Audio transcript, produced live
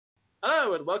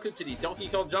Hello and welcome to the Donkey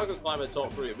Kong Jungle Climber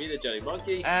talk through with me, the Jonin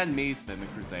Monkey. And me, Sven the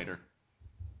Crusader.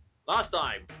 Last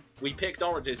time, we picked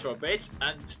Origins for a bit,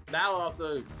 and now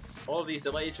after all of these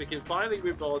delays, we can finally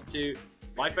move on to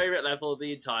my favourite level of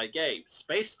the entire game,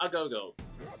 Space A Go-Go.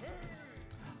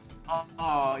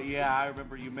 Oh, yeah, I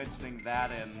remember you mentioning that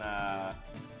in,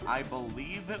 I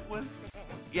believe it was...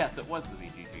 Yes, it was the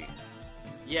VGT.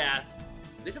 Yeah,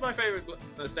 this is my favourite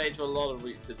stage for a lot of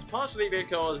reasons, partially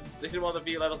because this is one of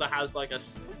the few levels that has like a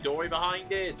story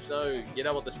behind it, so you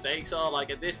know what the stakes are.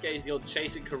 Like in this case, you're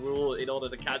chasing Karul in order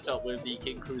to catch up with the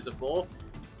King Cruiser 4,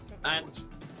 and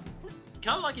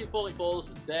kind of like in Falling Falls,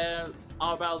 there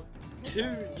are about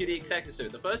two unique sections to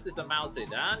it. The first is the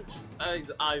mountain, and as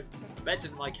I've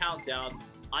mentioned in my countdown,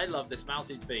 I love this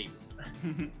mountain theme.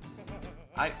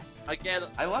 I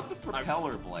love the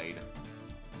propeller blade.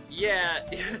 Yeah,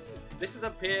 this has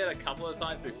appeared a couple of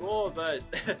times before, but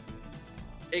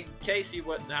in case you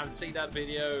haven't seen that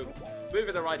video, move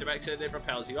in the right direction, it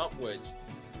propels you upwards.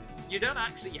 You don't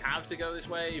actually have to go this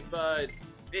way, but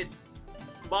it's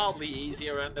mildly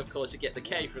easier, and of course you get the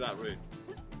K for that route.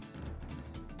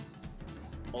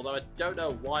 Although I don't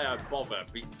know why I bother,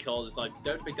 because I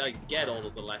don't think I get all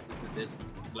of the letters in this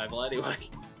level anyway.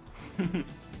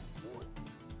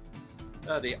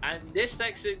 And this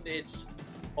section, it's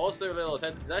also a little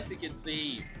intense, because as you can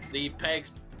see, the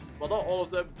pegs, well not all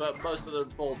of them, but most of them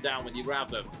fall down when you grab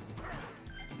them.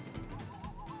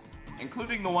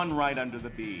 Including the one right under the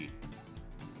B.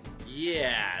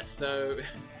 Yeah, so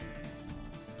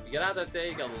you're gonna have to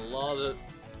take a lot of...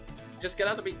 Just gonna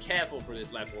have to be careful for this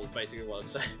level is basically what I'm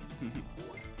saying.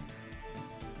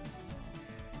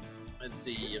 Let's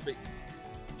see, if it...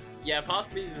 Yeah,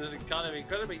 past me is kind of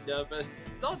incredibly nervous,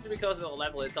 not because of the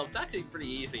level itself, it's actually pretty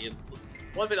easy. And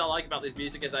one thing I like about this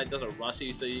music is that it doesn't rush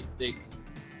you, so it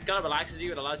kind of relaxes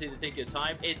you and allows you to take your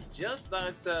time. It's just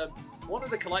that one of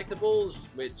the collectibles,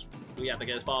 which we have to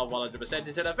get as far as 100%,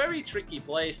 is in a very tricky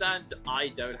place, and I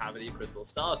don't have any crystal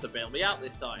stars to bail me out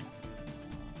this time.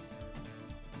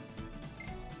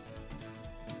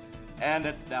 And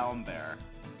it's down there.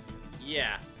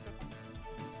 Yeah.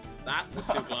 That was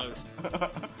too close.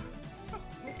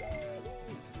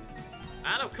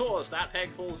 And of course, that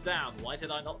peg falls down. Why did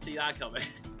I not see that coming?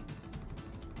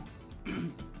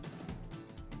 And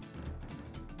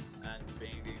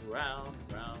spinning round,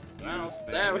 round, round.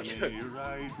 There we go.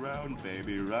 Right round,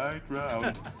 baby, right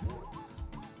round.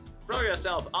 Throw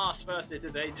yourself arse first into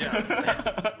danger.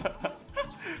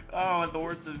 Oh, in the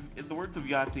words of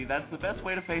Yahtzee, that's the best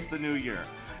way to face the new year.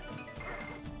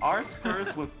 Arse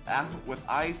first, with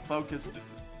eyes focused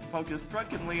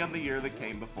drunkenly on the year that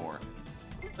came before.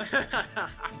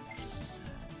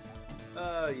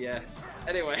 Oh yes.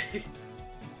 Anyway,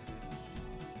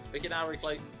 we can now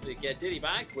get Diddy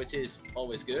back, which is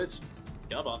always good.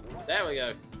 Come on, there we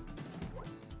go.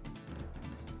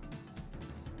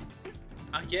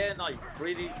 Again, I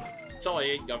really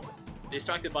sorry, I'm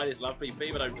distracted by this lovely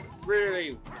theme, but I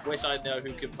really wish I know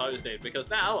who composed it, because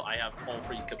now I have all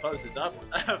three composers up.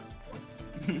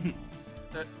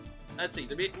 Let's see,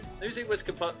 the music was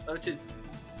composed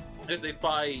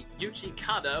by Yuichi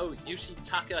Kado,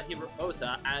 Yoshitaka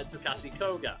Hirota, and Takashi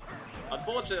Koga.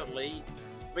 Unfortunately,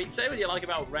 I mean, say what you like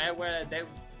about Rareware, they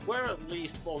were at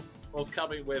least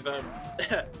forthcoming with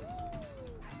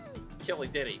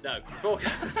killing Diddy. No,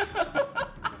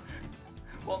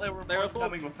 well, they were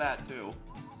forthcoming with that too.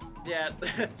 Yeah,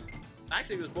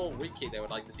 actually it was more Wiki they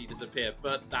would like to see disappear,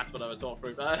 but that's what I was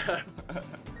talking through.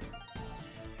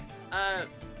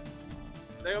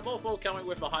 They were more forthcoming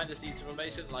with behind-the-scenes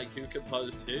information, like who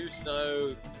composed who,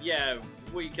 so yeah,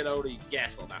 we can only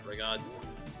guess on that regard.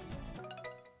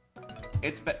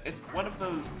 It's one of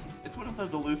those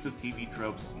elusive TV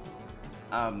tropes.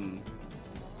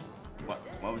 What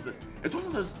was it? It's one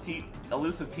of those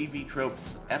elusive TV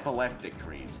tropes, epileptic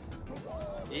trees.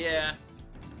 Yeah.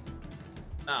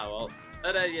 Oh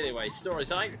well. Anyway, story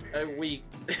time. We.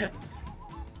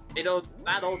 You know,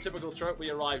 that old typical trope,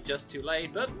 we arrived just too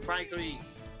late, but frankly,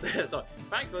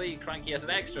 frankly, Cranky has an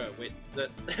extra, which that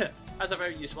has a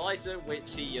very useful item,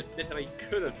 which he admittedly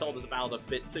could have told us about a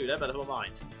bit sooner, but never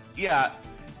mind. Yeah.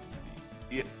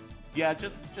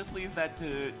 Just leave that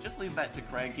to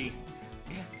Cranky.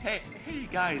 Hey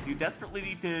guys, you desperately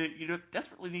need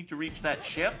to reach that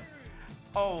ship.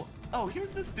 Oh,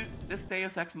 here's this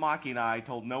Deus Ex Machina I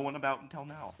told no one about until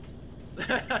now.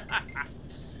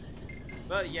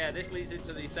 But yeah, this leads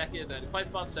into the second and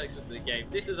quite fun section of the game.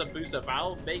 This is a booster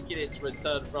battle, making its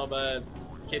return from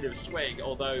Kid of Swing,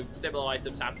 although similar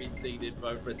items have been seen in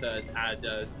both Return and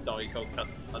Donkey Kong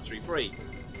Country 3.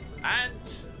 And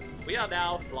we are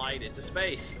now flying into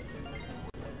space.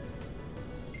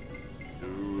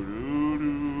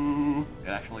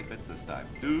 actually fits this time.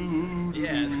 Ooh.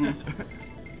 Yeah.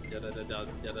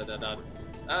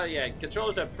 Oh yeah,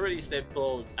 controls are pretty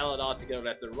simple. L and R to go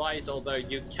left and right, although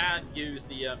you can use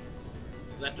the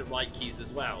left and right keys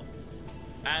as well.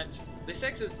 And this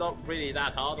section's not really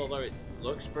that hard, although it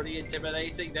looks pretty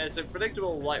intimidating. There's a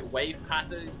predictable like wave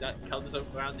pattern that comes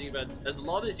around you, but as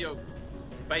long as you're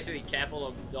basically careful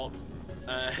of not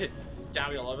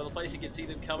jamming all over the place, you can see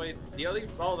them coming. The only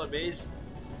problem is,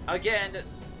 again,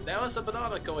 there are some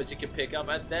banana coins you can pick up,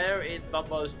 and they're in the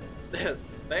most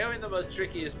they are in the most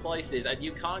trickiest places, and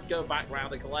you can't go back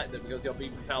round and collect them because you're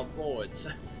being propelled forwards.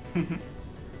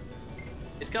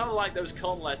 It's kind of like those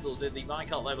con levels in the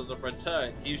minecart levels of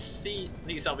Returns. You see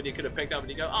something you could have picked up and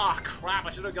you go, ah, oh, crap,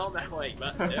 I should have gone that way,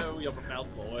 but no, you're propelled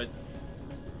forwards.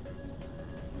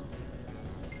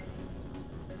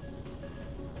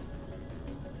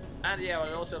 And yeah,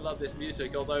 I also love this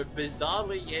music, although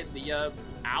bizarrely in the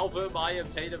album I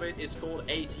obtained of it, it's called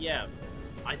ATM.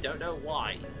 I don't know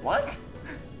why. What?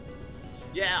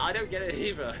 Yeah, I don't get it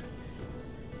either.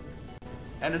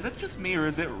 And is it just me, or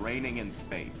is it raining in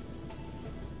space?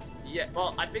 Yeah,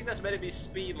 well, I think that's meant to be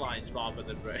speed lines rather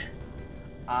than rain.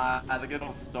 The good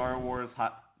old Star Wars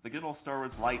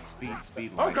light speed lines.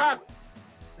 Oh crap!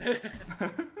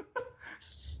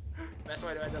 Best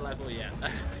way to end the level yet.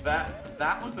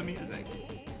 that was amusing.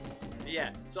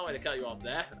 Yeah, sorry to cut you off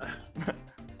there.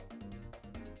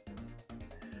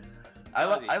 I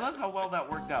love how well that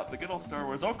worked out. The good old Star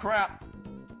Wars. Oh crap!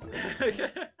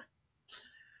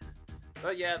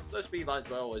 But yeah, those speed lines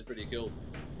were always pretty cool.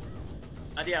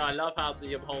 And yeah, I love how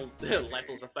the whole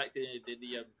level's reflected in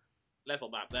the level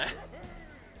map there.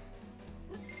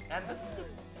 And this is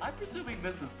I'm presuming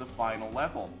this is the final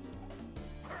level.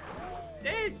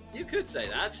 You could say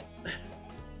that.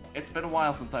 It's been a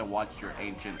while since I watched your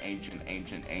ancient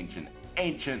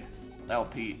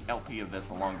LP of this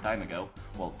a long time ago.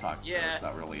 Well, yeah. It's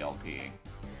not really LPing.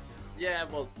 Yeah,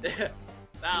 well,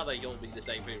 now they all be the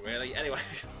same thing, really. Anyway.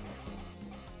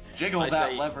 Jiggle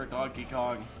that lever, Donkey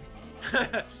Kong.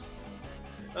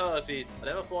 Oh jeez, I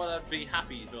never thought I'd be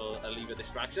happy to leave a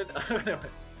distraction.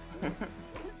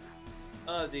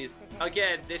 Oh jeez.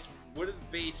 Again, this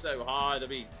wouldn't be so hard. I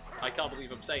mean, I can't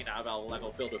believe I'm saying that about a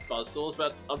level filled with buzzsaws,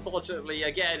 but unfortunately,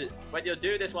 again, when you're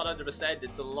doing this 100%,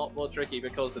 it's a lot more tricky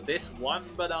because of this one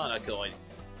banana coin.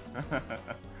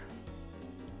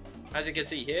 As you can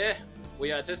see here,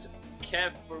 we are just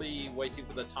carefully waiting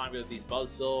for the timing of these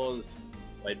buzzsaws.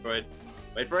 Wait for it.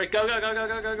 Wait for it. Go, go, go, go,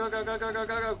 go, go, go, go, go, go, go,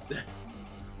 go, go.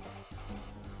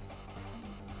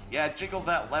 Yeah, jiggle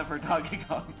that lever, Donkey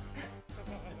Kong.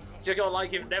 Jiggle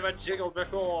like you've never jiggled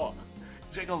before.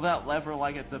 Jiggle that lever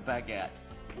like it's a baguette.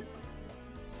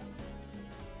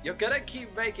 You're gonna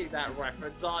keep making that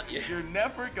reference, aren't you? You're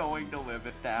never going to live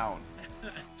it down.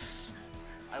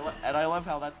 I love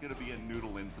how that's gonna be a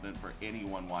noodle incident for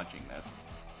anyone watching this.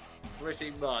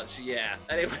 Pretty much, yeah.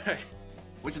 Anyway.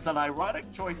 Which is an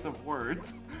ironic choice of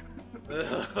words.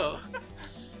 Oh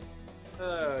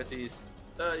jeez.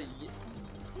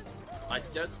 I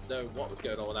don't know what was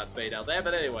going on with that fade out there,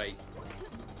 but anyway.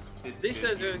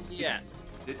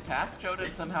 Did past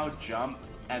Jonin somehow jump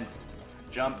and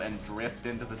drift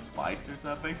into the spikes or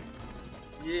something?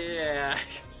 Yeah,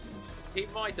 he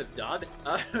might have done.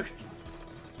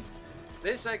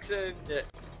 This section,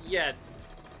 yeah,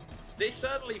 this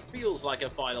certainly feels like a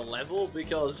final level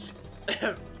because,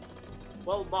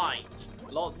 well, mines,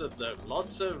 lots of them,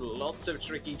 lots of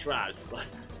tricky traps.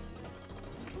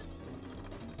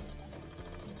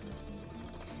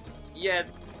 Yeah,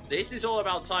 this is all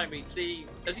about timing. See,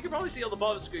 as you can probably see on the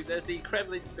bottom screen, there's the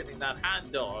Kremlings spinning that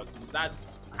handle. That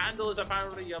handle is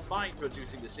apparently a mine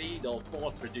producing the seed, or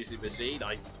port producing the seed.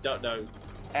 I don't know.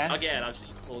 And again, I've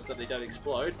seen ports that they don't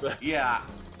explode, but... Yeah.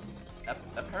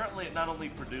 Apparently it not only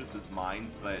produces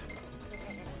mines, but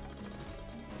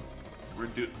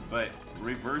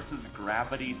reverses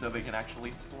gravity so they can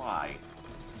actually fly.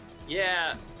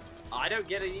 Yeah, I don't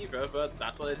get it either, but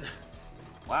that's what it...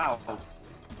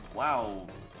 Wow,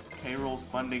 K-Rool's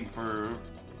funding for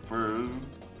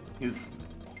his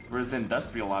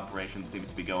industrial operation seems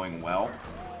to be going well.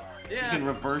 Yeah. He can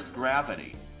reverse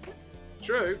gravity.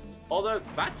 True, although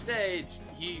that stage,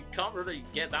 he can't really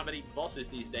get that many bosses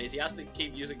these days. He has to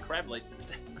keep using Kremlings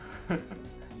instead.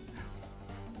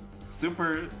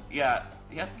 Yeah,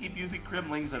 he has to keep using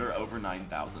Kremlings that are over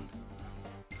 9,000.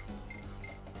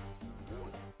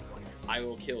 I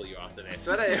will kill you after this,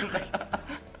 but anyway.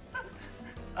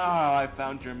 Oh, I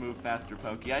found your move faster,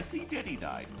 Pokey. I see Diddy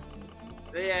died.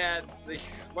 Yeah,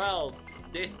 well,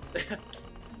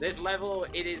 this level,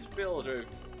 it is filled with,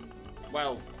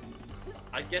 well,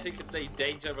 I guess you could say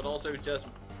danger, but also just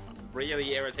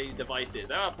really irritating devices.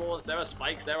 There are boards, there are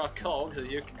spikes, there are cogs, as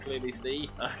you can clearly see.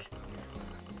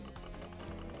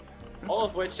 All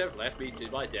of which have left me to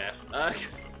my death.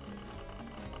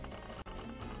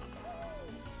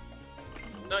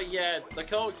 No, yeah, the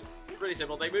cogs, pretty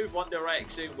simple. They move one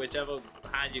direction, whichever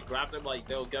hand you grab them. Like,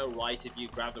 they'll go right if you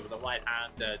grab them with the right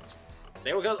hand, and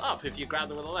they will go up if you grab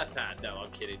them with the left hand. No,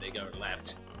 I'm kidding, they go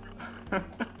left.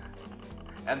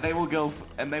 And they will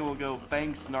go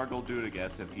fang snargle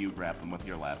dudagus if you grab them with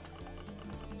your left.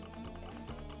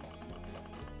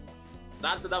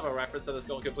 That's another reference that has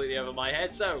gone completely over my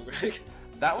head, so...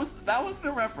 that wasn't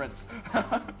a reference.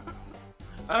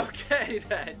 Okay,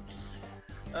 then.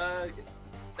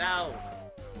 Now,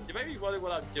 you may be wondering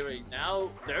what I'm doing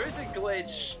now. There is a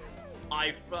glitch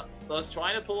I was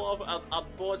trying to pull off.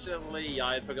 Unfortunately,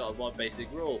 I had forgotten one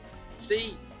basic rule.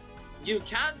 See, you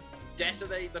can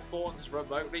detonate the pawns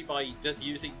remotely by just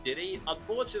using Diddy.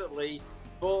 Unfortunately,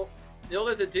 but in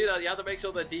order to do that, you have to make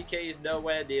sure that DK is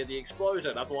nowhere near the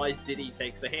explosion, otherwise Diddy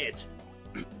takes the hit.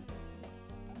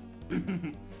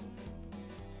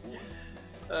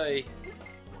 Hey,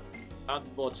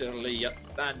 unfortunately,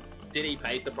 and Diddy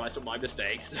pays the price of my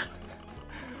mistakes.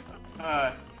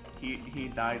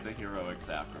 He dies a heroic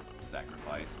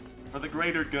sacrifice for the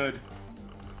greater good.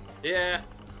 Yeah.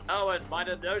 Oh, and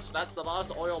minor notes, that's the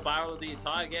last oil barrel of the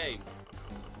entire game.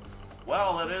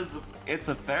 Well, it's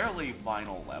a fairly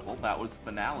final level. That was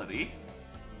finality.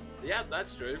 Yeah,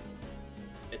 that's true.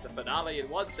 It's a finale in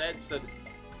one sense, and...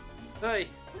 Hey,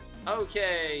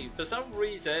 okay, for some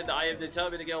reason I am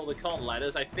determined to get all the con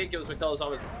letters. I think it was because I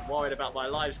was worried about my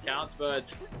lives counts,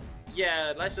 but...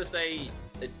 Yeah, let's just say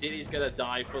that Diddy's gonna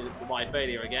die for my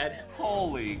failure again.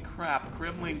 Holy crap,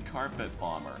 Kremling carpet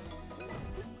bomber.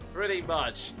 Pretty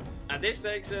much. And this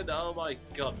section, oh my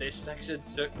god, this section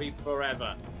took me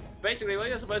forever. Basically, what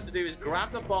you're supposed to do is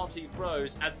grab the bombs he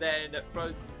throws and then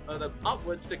throw them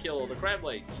upwards to kill all the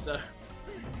Kremlings. So...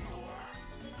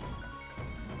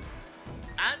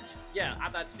 And, yeah,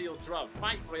 and that steel drum.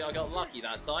 Thankfully, I got lucky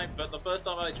that time, but the first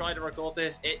time I tried to record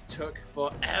this, it took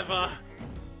forever.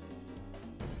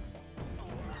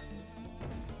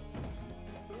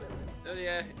 So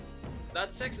yeah,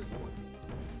 that section...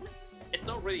 It's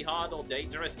not really hard or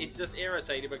dangerous, it's just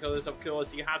irritating because, of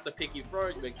course, you have the picky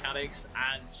throwing mechanics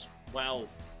and, well...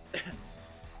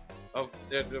 of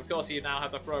course, you now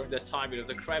have the throwing the timing of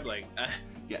the Kremling.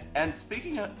 Yeah, and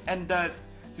speaking of... And, to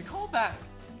call back...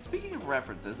 Speaking of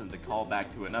references, and to call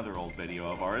back to another old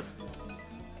video of ours,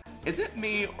 is it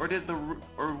me, or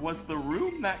was the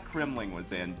room that Kremling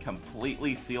was in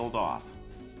completely sealed off?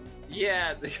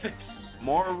 Yeah.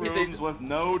 More rooms with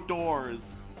no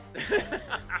doors.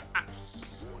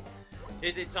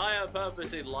 His entire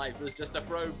purpose in life was just to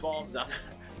throw bombs at...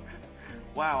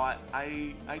 Wow,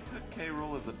 I took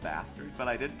K-Rool as a bastard, but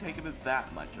I didn't take him as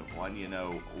that much of one, you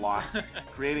know,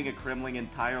 creating a Kremling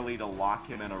entirely to lock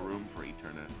him in a room for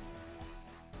eternity.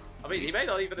 I mean, he may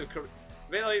not even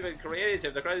created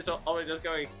him. The credits are only just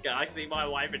going, can I see my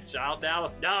wife and child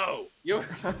now? No! You...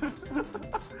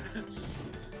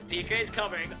 DK's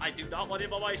coming. I do not want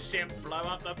him on my ship. Blow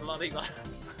up the bloody...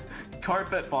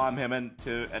 Carpet bomb him, and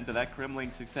to that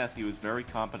Kremling success, he was very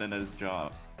competent at his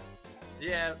job.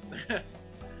 Yeah.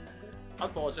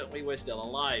 Unfortunately, we're still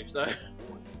alive, so...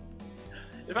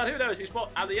 In fact, who knows,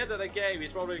 at the end of the game,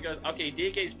 he's probably goes, okay,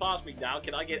 DK's past me now,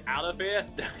 can I get out of here?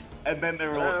 And then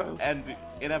and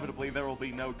inevitably there will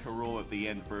be no K-Rool at the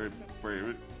end for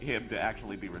him to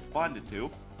actually be responded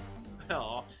to.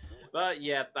 Aw. But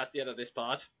yeah, that's the end of this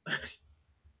part.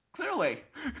 Clearly.